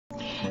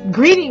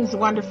Greetings,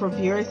 wonderful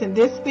viewers. In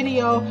this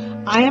video,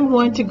 I am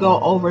going to go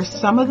over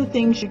some of the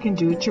things you can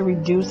do to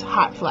reduce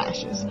hot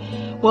flashes.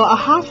 Well, a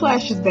hot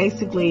flash is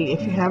basically,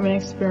 if you haven't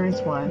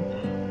experienced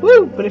one,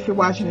 but if you're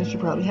watching this, you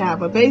probably have.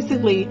 But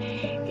basically,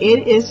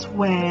 it is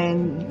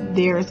when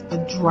there's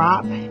a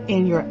drop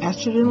in your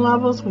estrogen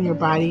levels when your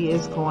body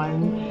is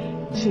when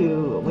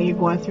you're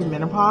going through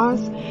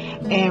menopause.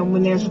 And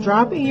when there's a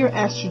drop in your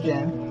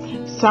estrogen,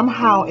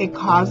 somehow it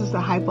causes the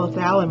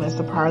hypothalamus,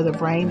 the part of the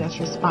brain that's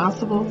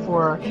responsible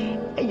for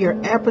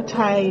your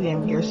appetite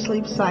and your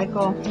sleep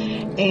cycle,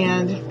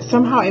 and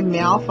somehow it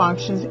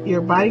malfunctions.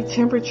 Your body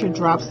temperature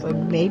drops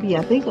maybe,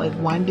 I think, like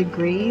 1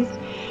 degree,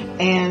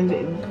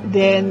 and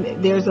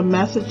then there's a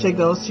message that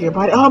goes to your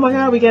body, oh my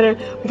god, we gotta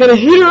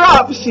heat her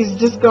up, she's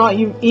just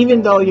gone,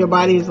 even though your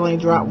body has only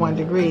dropped 1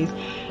 degree,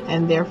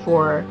 and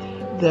therefore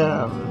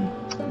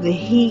the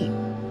heat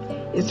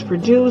is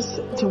produced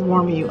to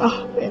warm you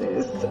up, and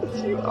it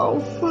sets you on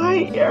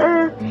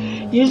fire.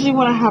 Usually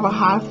when I have a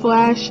hot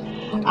flash,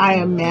 I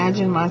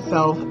imagine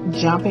myself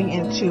jumping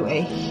into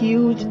a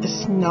huge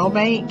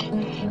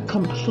snowbank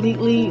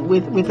completely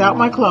without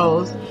my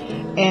clothes,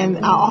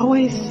 and I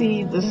always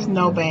see the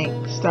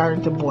snowbank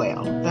starting to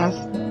boil.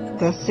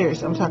 That's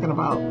serious. I'm talking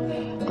about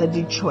the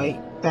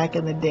Detroit back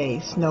in the day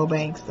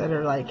snowbanks that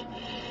are like,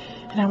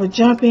 and I would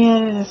jump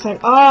in and it's like,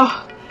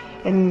 oh,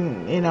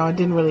 and it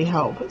didn't really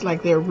help. It's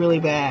like they're really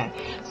bad.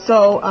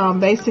 So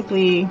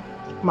basically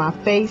my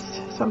face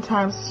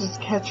sometimes just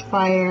catch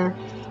fire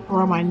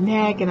around my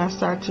neck, and I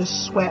start to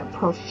sweat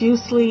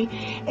profusely,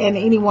 and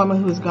any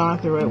woman who's gone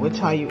through it would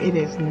tell you it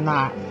is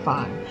not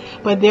fun.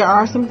 But there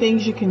are some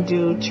things you can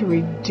do to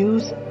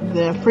reduce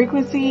the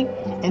frequency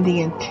and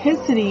the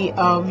intensity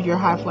of your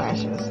hot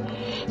flashes.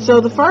 So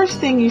the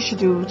first thing you should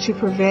do to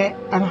prevent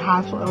a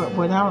hot flash,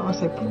 well, I don't want to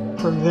say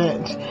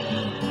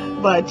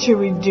prevent, but to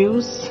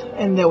reduce,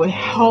 and that would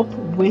help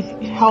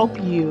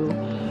you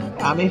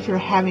if you're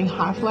having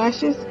hot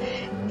flashes,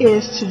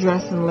 is to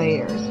dress in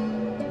layers.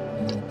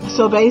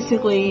 So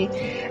basically,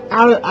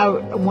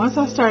 once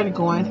I started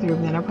going through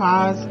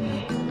menopause,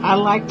 I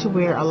like to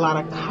wear a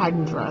lot of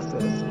cotton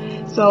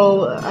dresses.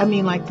 So I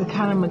mean, like the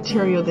kind of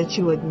material that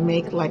you would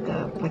make like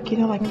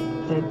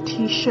the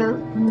t-shirt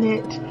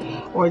knit,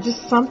 or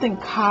just something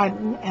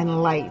cotton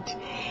and light,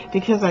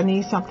 because I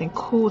need something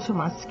cool to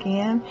my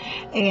skin,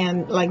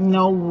 and like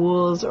no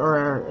wools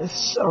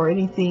or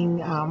anything.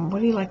 What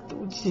do you like?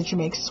 Did you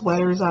make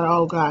sweaters out of?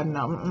 Oh God,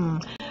 no.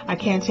 I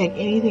can't take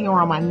anything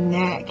around my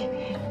neck.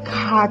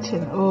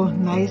 Cotton, oh,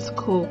 nice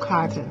cool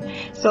cotton.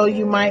 So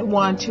you might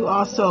want to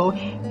also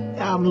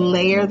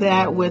layer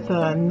that with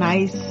a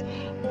nice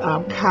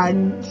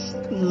cotton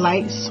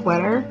light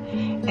sweater,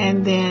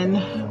 and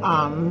then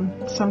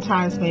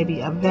sometimes maybe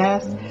a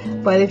vest.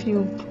 But if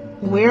you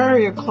wear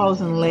your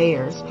clothes in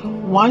layers,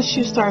 once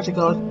you start to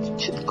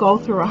go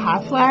through a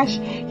hot flash,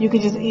 you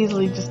can just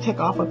easily just take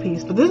off a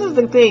piece. But this is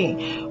the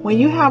thing, when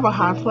you have a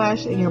hot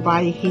flash and your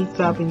body heats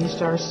up and you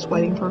start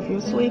sweating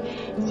profusely,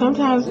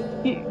 sometimes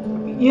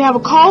you have a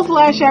cold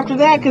flash after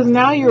that, because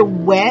now you're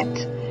wet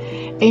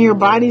and your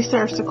body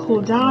starts to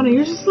cool down, and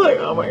you're just like,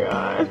 oh my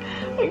god,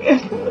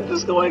 I'm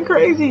just going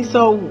crazy.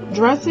 So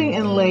dressing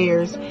in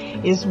layers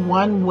is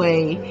one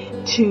way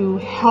to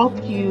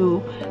help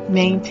you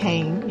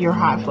maintain your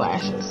hot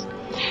flashes.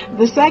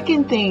 The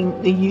second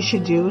thing that you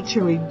should do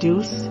to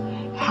reduce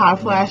hot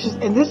flashes,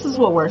 and this is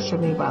what works for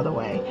me, by the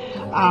way,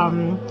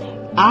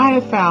 I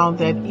have found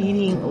that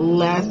eating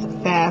less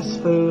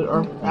fast food,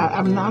 or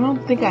I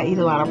don't think I eat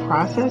a lot of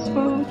processed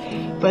food,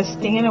 but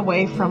staying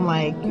away from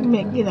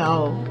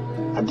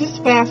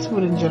just fast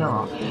food in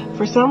general.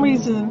 For some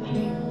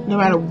reason, no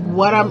matter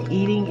what I'm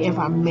eating, if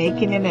I'm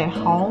making it at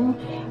home,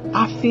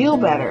 I feel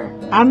better.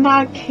 I'm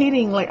not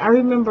kidding. Like, I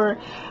remember,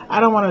 I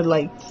don't want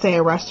to say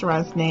a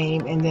restaurant's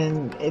name and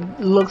then it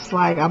looks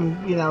like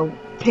I'm,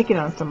 picking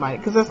on somebody,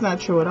 because that's not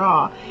true at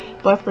all.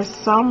 But for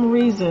some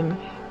reason,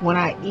 when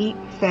I eat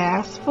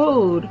fast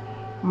food,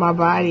 my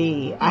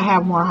body, I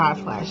have more hot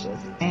flashes,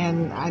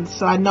 and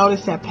so I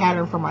noticed that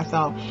pattern for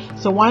myself.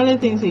 So one of the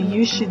things that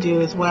you should do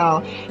as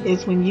well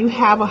is, when you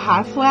have a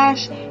hot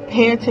flash,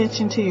 pay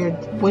attention to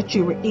what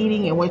you were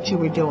eating and what you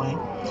were doing.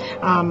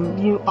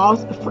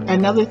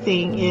 Another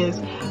thing is,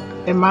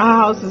 in my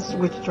house,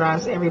 which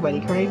drives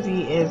everybody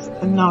crazy, is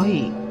no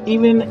heat.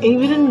 Even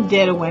in the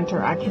dead of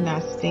winter, I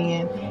cannot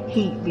stand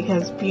heat,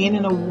 because being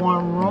in a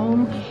warm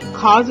room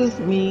causes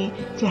me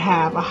to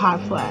have a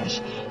hot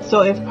flash.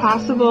 So if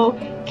possible,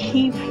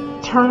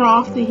 turn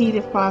off the heat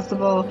if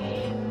possible.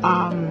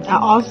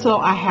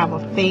 I have a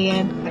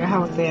fan. I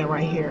have a fan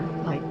right here,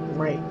 like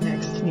right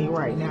next to me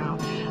right now.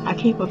 I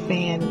keep a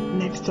fan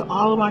next to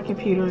all of my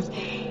computers,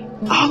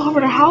 all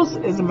over the house,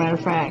 as a matter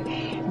of fact,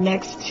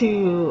 next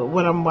to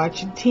when I'm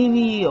watching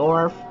TV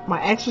or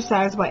my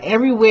exercise. But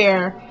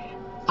everywhere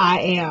I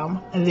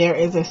am, there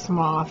is a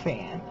small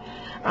fan.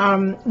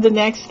 The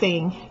next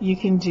thing you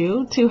can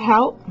do to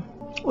help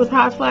with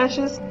hot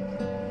flashes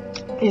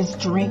is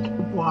drink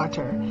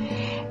water.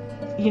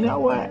 You know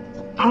what?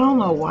 I don't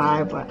know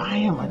why, but I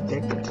am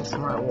addicted to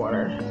smart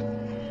water.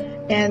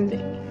 And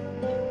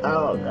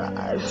Oh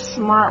God,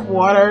 Smart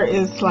Water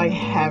is like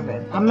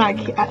heaven.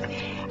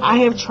 I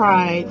have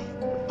tried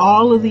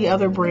all of the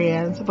other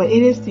brands, but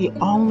it is the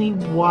only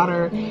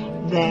water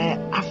that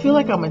I feel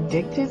like I'm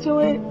addicted to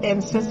it.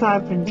 And since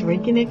I've been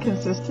drinking it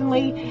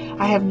consistently,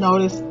 I have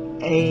noticed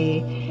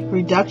a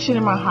reduction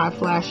in my hot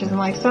flashes. And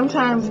like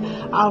sometimes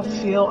I'll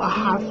feel a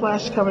hot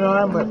flash coming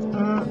on, but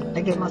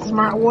I get my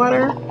Smart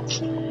Water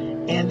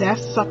and that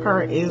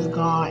sucker is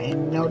gone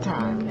in no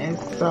time.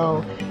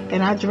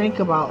 And I drink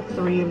about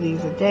 3 of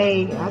these a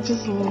day. I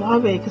just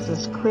love it because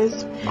it's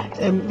crisp.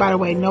 And by the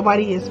way,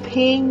 nobody is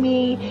paying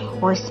me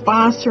or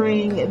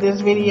sponsoring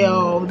this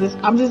video.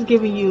 I'm just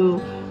giving you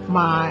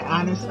my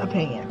honest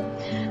opinion.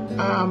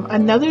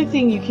 Another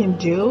thing you can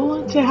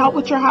do to help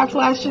with your hot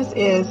flashes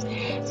is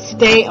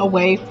stay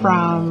away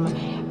from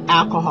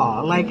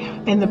alcohol. Like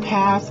in the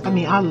past,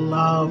 I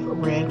love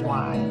red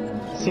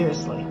wine,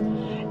 seriously.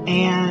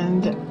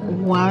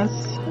 And once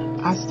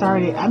I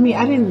started, I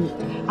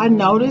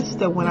noticed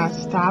that when I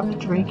stopped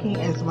drinking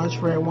as much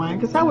red wine,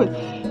 because I would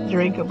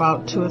drink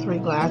about 2 or 3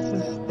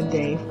 glasses a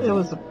day. I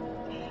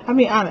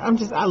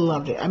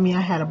loved it. I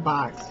had a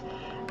box,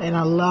 and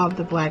I loved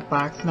the black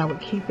box, and I would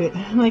keep it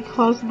like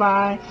close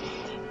by,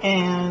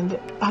 and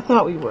I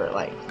thought we were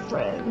like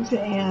friends,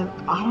 and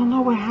I don't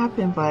know what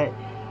happened, but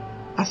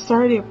I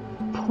started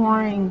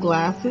pouring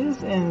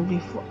glasses,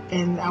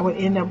 and I would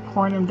end up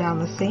pouring them down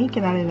the sink,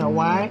 and I didn't know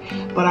why.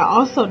 But I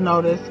also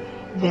noticed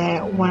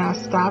that when I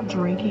stopped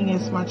drinking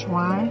as much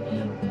wine,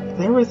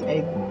 there was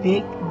a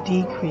big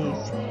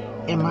decrease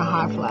in my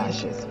hot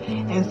flashes.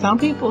 And some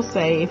people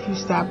say if you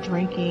stop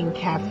drinking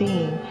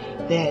caffeine,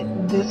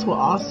 that this will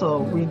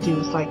also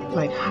reduce, like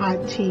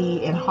hot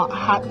tea and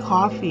hot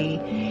coffee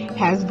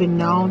has been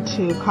known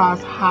to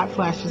cause hot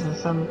flashes in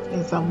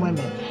some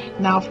women.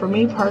 Now, for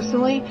me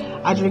personally,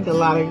 I drink a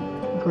lot of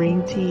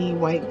green tea,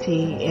 white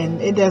tea, and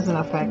it doesn't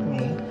affect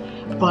me.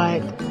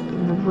 But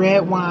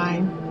red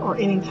wine or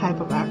any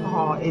type of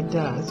alcohol, it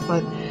does.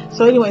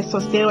 So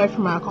stay away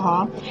from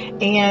alcohol.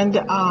 And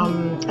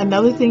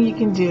another thing you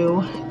can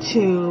do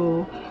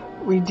to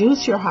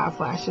reduce your hot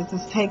flashes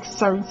is take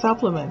certain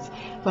supplements.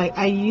 Like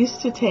I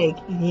used to take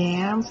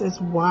yams, it's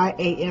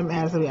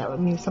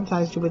YAMS.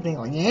 Sometimes you would think,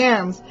 like,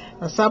 yams,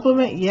 a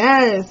supplement?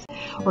 Yes.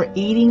 Or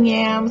eating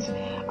yams.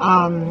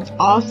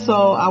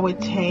 Also, I would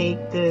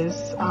take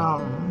this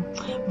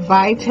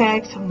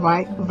Vitex.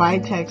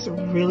 Vitex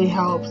really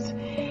helps.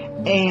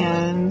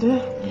 And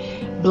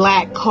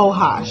black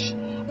cohosh.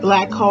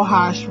 Black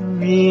cohosh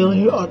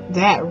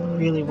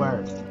really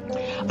works.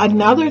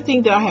 Another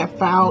thing that I have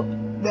found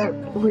that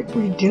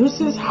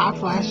reduces hot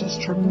flashes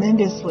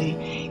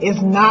tremendously is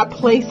not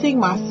placing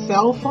my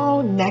cell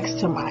phone next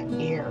to my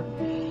ear.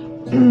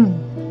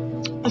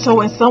 So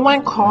when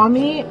someone calls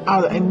me,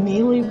 I'll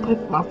immediately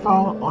put my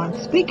phone on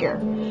speaker,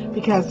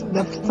 because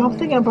there's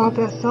something about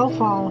that cell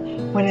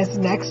phone, when it's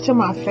next to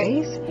my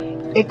face,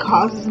 it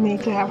causes me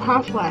to have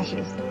hot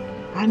flashes.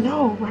 I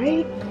know,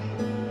 right?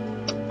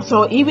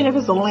 So even if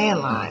it's a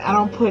landline, I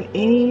don't put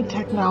any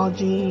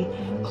technology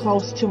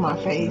close to my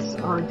face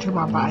or to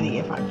my body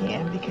if I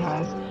can,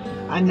 because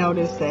I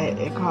notice that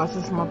it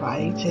causes my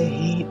body to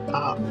heat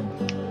up.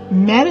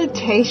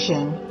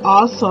 Meditation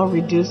also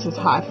reduces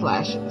hot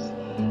flashes.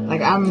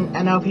 Like I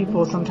know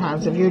people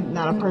sometimes, if you're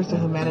not a person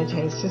who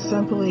meditates, just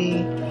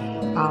simply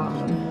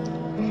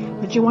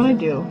what you want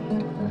to do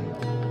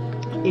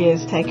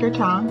is take your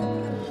tongue,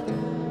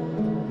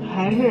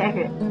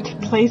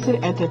 place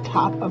it at the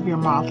top of your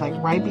mouth, like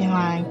right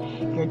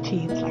behind your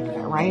teeth, like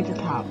that, right at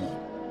the top.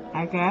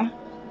 Okay?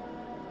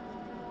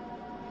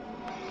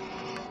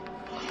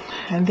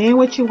 And then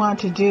what you want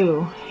to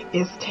do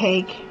is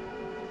take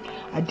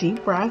a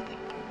deep breath,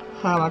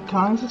 have my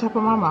tongue to the top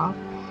of my mouth,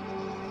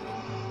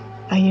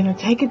 and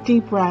take a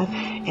deep breath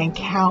and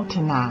count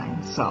to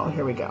 9. So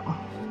here we go.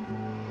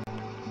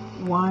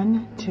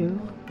 1, 2,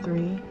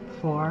 3,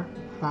 4,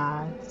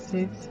 5,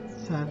 6,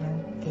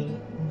 7, 8,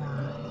 9.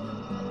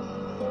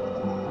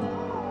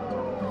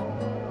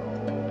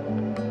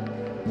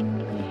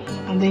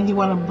 And then you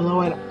want to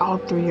blow it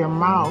out through your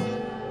mouth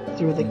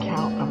through the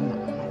count of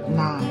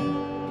 9.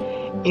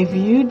 If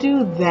you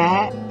do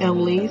that at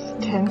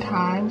least 10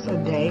 times a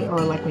day,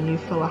 or like when you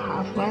feel a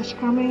hot flash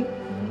coming,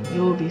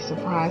 you will be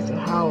surprised at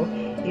how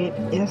it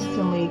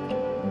instantly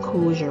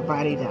cools your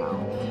body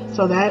down.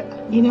 So that,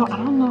 I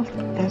don't know if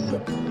that's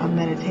a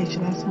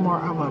meditation, that's more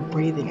of a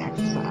breathing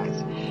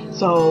exercise.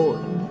 So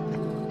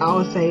I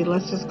would say,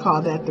 let's just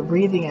call that the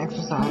breathing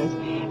exercise,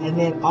 and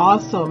then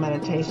also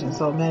meditation.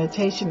 So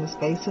meditation is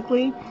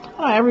basically,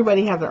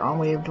 everybody have their own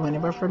way of doing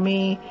it, but for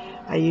me,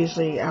 I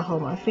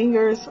hold my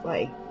fingers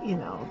like,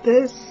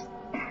 this.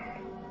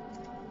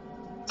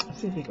 Let's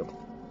see if you can,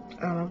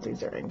 I don't know if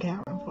these are in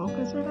camera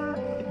focus or not,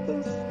 like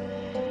this.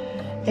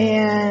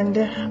 And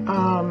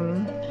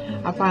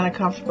I find a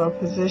comfortable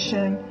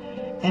position,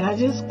 and I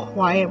just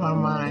quiet my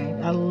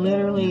mind. I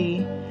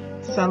literally,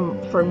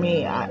 for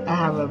me, I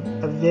have a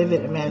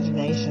vivid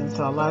imagination,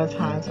 so a lot of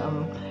times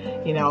I'm,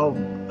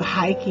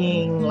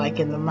 hiking like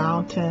in the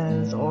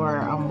mountains, or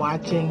I'm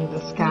watching the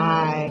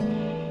sky,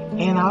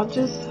 and I'll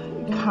just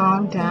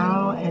calm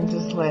down and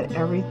just let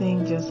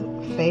everything just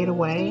fade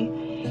away.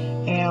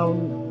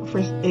 And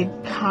it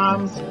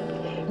calms,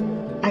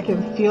 I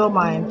can feel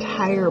my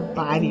entire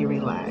body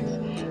relax.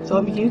 So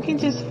if you can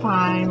just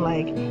find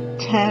like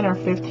 10 or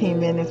 15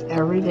 minutes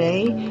every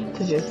day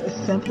to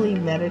just simply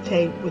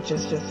meditate, which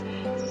is just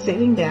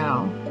sitting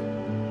down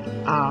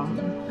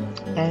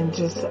and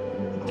just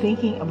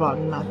thinking about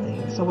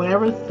nothing. So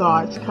whatever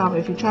thoughts come,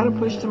 if you try to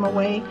push them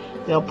away,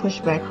 they'll push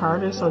back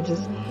harder. So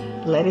just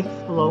let it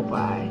flow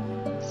by.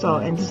 So,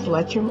 and just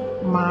let your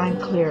mind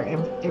clear,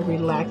 and it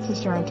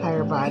relaxes your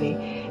entire body.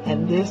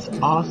 And this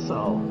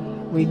also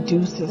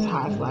reduces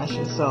hot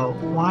flashes. So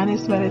one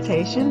is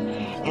meditation,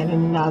 and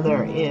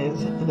another is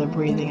the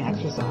breathing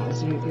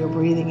exercise. You're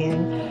breathing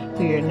in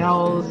through your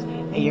nose,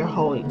 and you're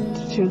holding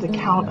to the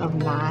count of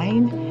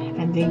 9,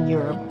 and then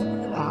you're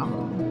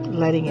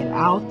letting it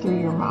out through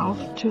your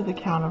mouth to the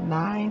count of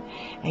 9,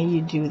 and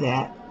you do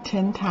that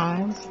 10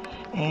 times,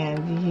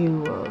 and you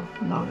will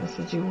notice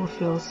that you will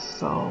feel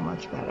so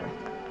much better.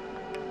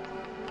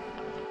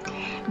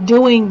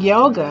 Doing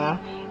yoga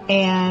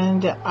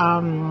and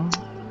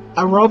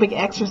aerobic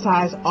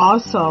exercise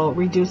also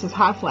reduces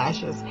hot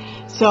flashes.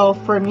 So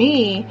for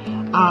me,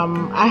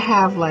 I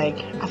have I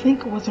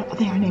think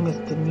her name is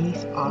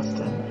Denise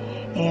Austin,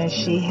 and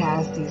she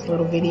has these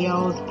little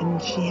videos,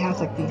 and she has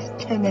like these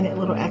 10-minute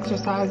little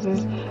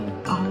exercises.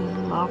 I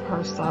love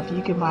her stuff.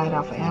 You can buy it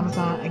off of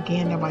Amazon.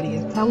 Again, nobody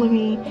is telling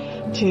me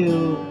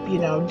to,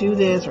 do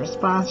this or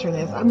sponsor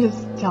this. I'm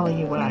just telling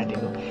you what I do.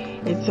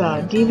 It's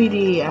a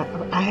DVD.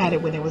 I had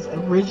it when it was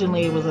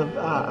originally, it was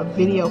a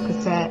video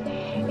cassette,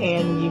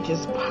 and you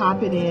just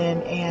pop it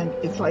in, and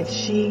it's like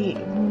she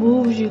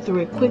moves you through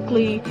it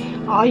quickly.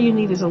 All you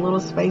need is a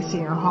little space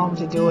in your home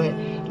to do it,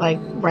 like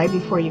right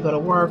before you go to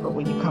work or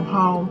when you come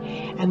home.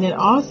 And then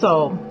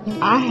also,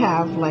 I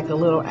have like a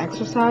little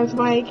exercise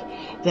bike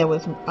that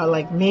was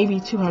like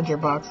maybe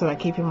 $200 that I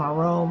keep in my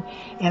room,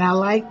 and I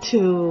like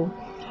to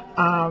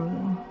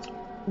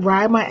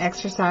ride my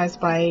exercise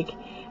bike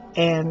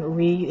and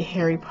read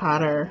Harry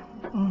Potter.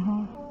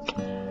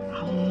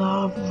 I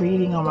love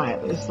reading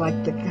it's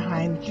like the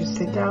kind that you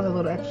sit down, the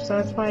little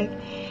exercise bike.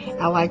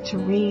 I like to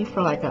read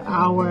for like an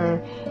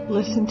hour,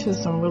 listen to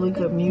some really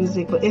good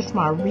music, but it's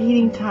my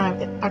reading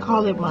time. I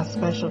call it my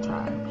special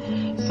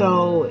time.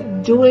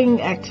 So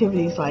doing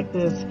activities like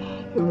this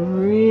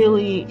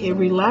really, it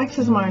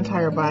relaxes my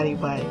entire body,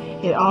 but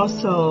it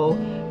also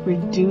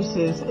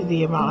reduces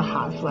the amount of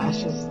hot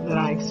flashes that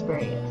I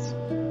experience.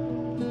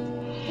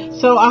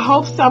 So I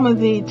hope some of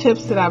the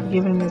tips that I've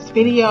given in this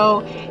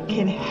video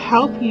can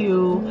help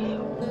you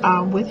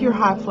with your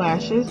hot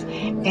flashes.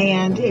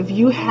 And if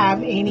you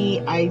have any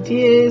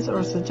ideas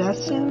or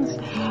suggestions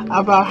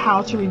about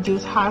how to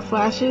reduce hot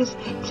flashes,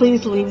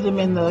 please leave them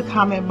in the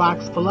comment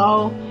box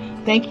below.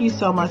 Thank you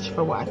so much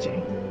for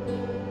watching.